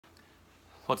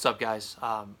What's up, guys?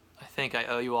 I think I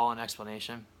owe you all an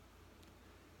explanation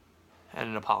and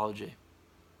an apology.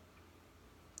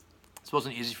 This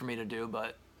wasn't easy for me to do,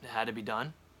 but it had to be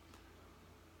done.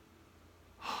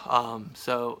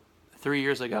 So 3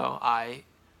 years ago, I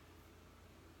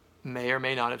may or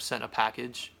may not have sent a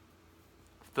package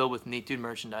filled with Neat Dude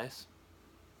merchandise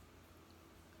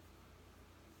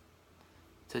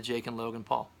to Jake and Logan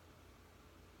Paul.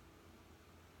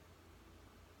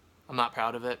 I'm not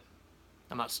proud of it.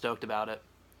 I'm not stoked about it.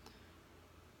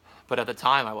 But at the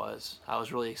time I was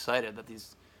really excited that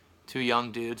these two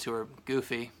young dudes who are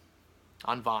goofy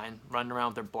on Vine, running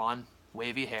around with their blonde,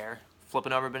 wavy hair,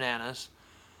 flipping over bananas,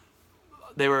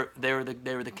 they were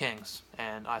the kings,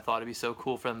 and I thought it'd be so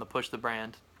cool for them to push the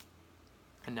brand.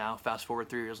 And now, fast forward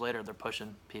 3 years later, they're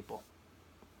pushing people.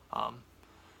 I'm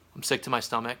sick to my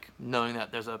stomach knowing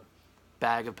that there's a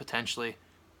bag of potentially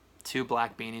 2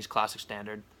 black beanies, classic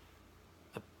standard,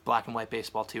 a black and white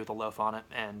baseball tee with a loaf on it,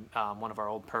 and one of our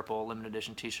old purple limited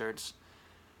edition T-shirts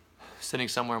sitting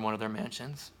somewhere in one of their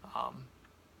mansions. I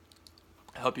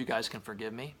hope you guys can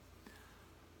forgive me.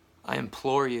 I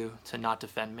implore you to not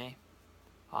defend me.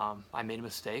 I made a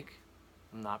mistake.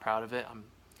 I'm not proud of it. I'm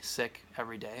sick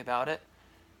every day about it.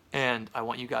 And I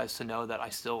want you guys to know that I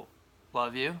still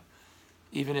love you.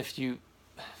 Even if you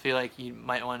feel like you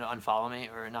might want to unfollow me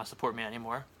or not support me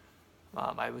anymore,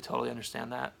 I would totally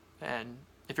understand that. And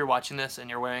if you're watching this and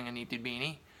you're wearing a Neat Dude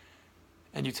beanie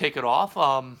and you take it off,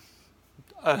 I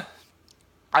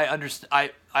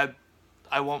understand. I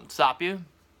won't stop you.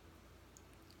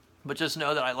 But just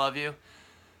know that I love you.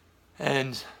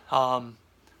 And I'm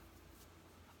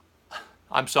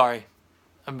sorry.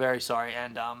 I'm very sorry.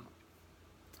 And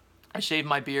I shaved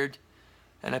my beard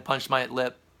and I punched my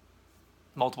lip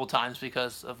multiple times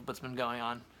because of what's been going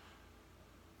on.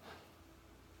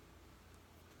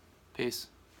 Peace.